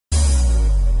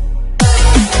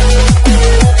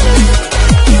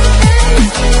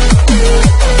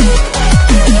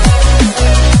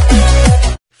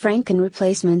Franken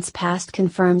replacement's past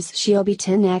confirms she'll be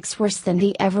 10x worse than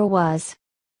he ever was.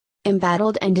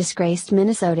 Embattled and disgraced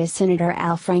Minnesota Senator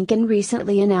Al Franken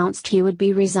recently announced he would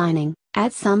be resigning,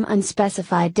 at some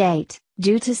unspecified date,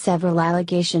 due to several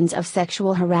allegations of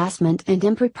sexual harassment and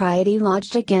impropriety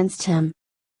lodged against him.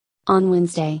 On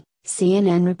Wednesday,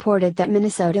 CNN reported that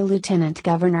Minnesota Lieutenant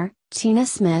Governor, Tina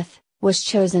Smith, was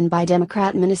chosen by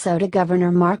Democrat Minnesota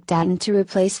Governor Mark Dayton to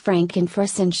replace Franken for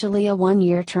essentially a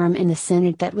one-year term in the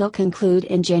Senate that will conclude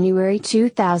in January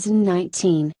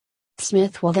 2019.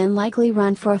 Smith will then likely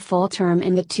run for a full term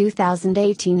in the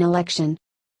 2018 election.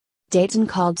 Dayton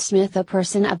called Smith a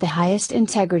person of the highest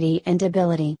integrity and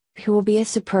ability, who will be a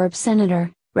superb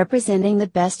senator, representing the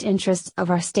best interests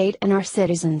of our state and our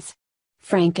citizens.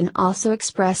 Franken also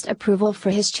expressed approval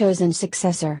for his chosen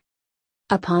successor.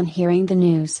 Upon hearing the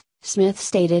news, Smith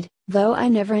stated, "Though I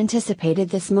never anticipated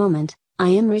this moment, I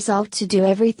am resolved to do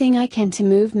everything I can to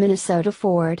move Minnesota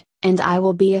forward, and I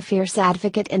will be a fierce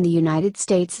advocate in the United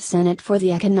States Senate for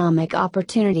the economic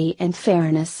opportunity and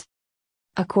fairness."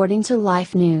 According to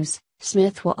Life News,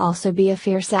 Smith will also be a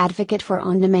fierce advocate for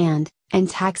on-demand, and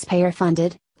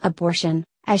taxpayer-funded, abortion,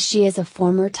 as she is a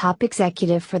former top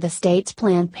executive for the state's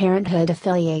Planned Parenthood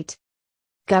affiliate.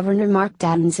 Governor Mark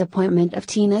Dayton's appointment of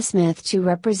Tina Smith to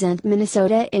represent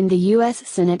Minnesota in the U.S.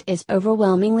 Senate is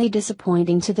overwhelmingly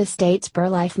disappointing to the state's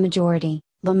pro-life majority,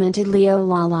 lamented Leo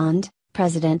Lalonde,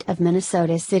 president of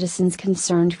Minnesota Citizens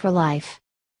Concerned for Life.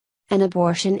 An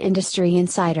abortion industry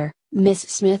insider, Ms.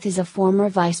 Smith is a former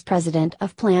vice president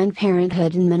of Planned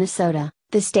Parenthood in Minnesota,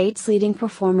 the state's leading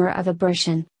performer of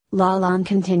abortion, Lalonde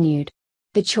continued.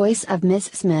 The choice of Ms.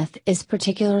 Smith is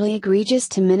particularly egregious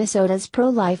to Minnesota's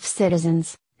pro-life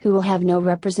citizens, who will have no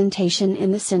representation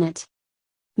in the Senate.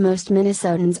 Most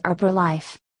Minnesotans are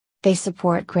pro-life. They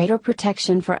support greater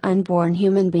protection for unborn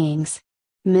human beings.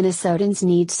 Minnesotans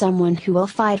need someone who will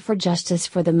fight for justice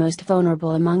for the most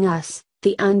vulnerable among us,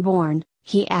 the unborn,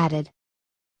 he added.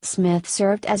 Smith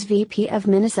served as VP of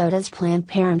Minnesota's Planned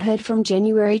Parenthood from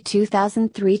January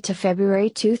 2003 to February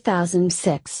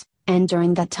 2006. And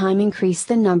during that time increased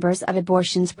the numbers of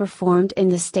abortions performed in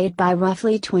the state by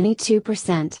roughly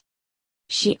 22%.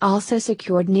 She also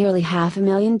secured nearly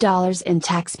 $500,000 in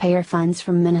taxpayer funds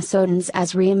from Minnesotans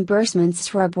as reimbursements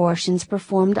for abortions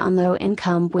performed on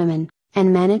low-income women,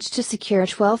 and managed to secure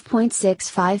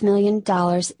 $12.65 million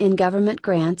in government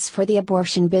grants for the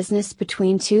abortion business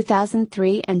between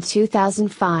 2003 and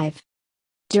 2005.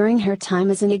 During her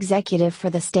time as an executive for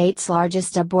the state's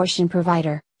largest abortion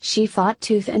provider, she fought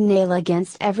tooth and nail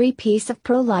against every piece of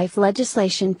pro-life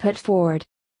legislation put forward.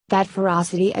 That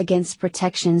ferocity against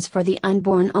protections for the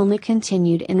unborn only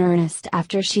continued in earnest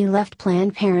after she left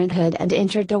Planned Parenthood and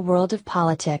entered the world of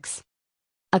politics.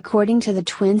 According to the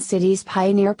Twin Cities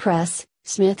Pioneer Press,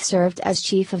 Smith served as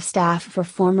chief of staff for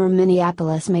former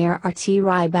Minneapolis Mayor R.T.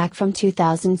 Rybak from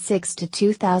 2006 to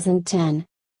 2010.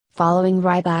 Following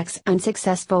Rybak's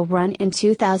unsuccessful run in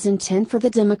 2010 for the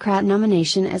Democrat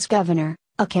nomination as governor,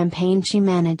 a campaign she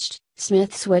managed,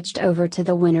 Smith switched over to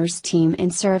the winner's team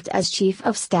and served as chief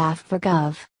of staff for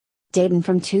Gov. Dayton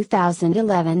from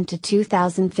 2011 to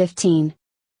 2015.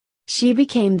 She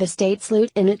became the state's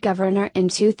lieutenant governor in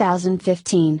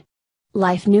 2015.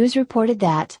 Life News reported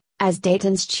that, as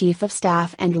Dayton's chief of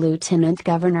staff and lieutenant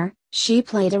governor, she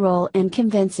played a role in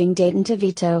convincing Dayton to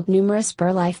veto numerous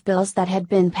pro-life bills that had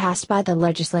been passed by the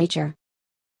legislature.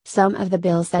 Some of the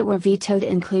bills that were vetoed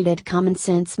included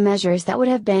common-sense measures that would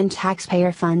have banned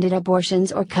taxpayer-funded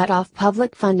abortions or cut off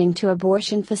public funding to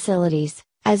abortion facilities,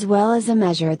 as well as a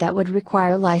measure that would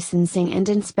require licensing and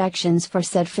inspections for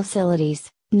said facilities,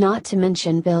 not to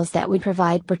mention bills that would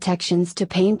provide protections to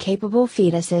pain-capable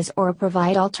fetuses or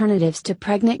provide alternatives to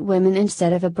pregnant women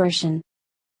instead of abortion.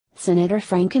 Senator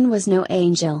Franken was no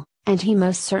angel, and he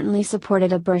most certainly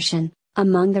supported abortion,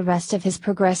 among the rest of his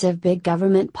progressive big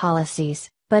government policies.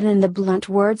 But in the blunt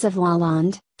words of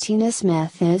Lalonde, Tina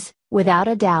Smith is, without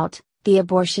a doubt, the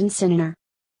abortion senator.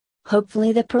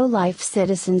 Hopefully the pro-life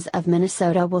citizens of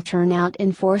Minnesota will turn out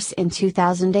in force in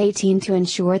 2018 to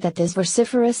ensure that this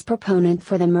vociferous proponent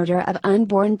for the murder of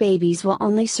unborn babies will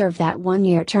only serve that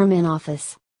one-year term in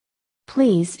office.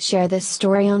 Please share this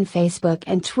story on Facebook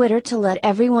and Twitter to let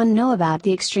everyone know about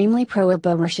the extremely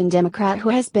pro-abortion Democrat who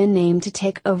has been named to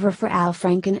take over for Al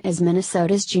Franken as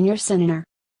Minnesota's junior senator.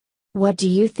 What do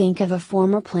you think of a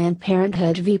former Planned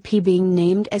Parenthood VP being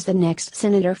named as the next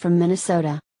senator from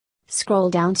Minnesota? Scroll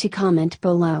down to comment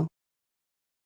below.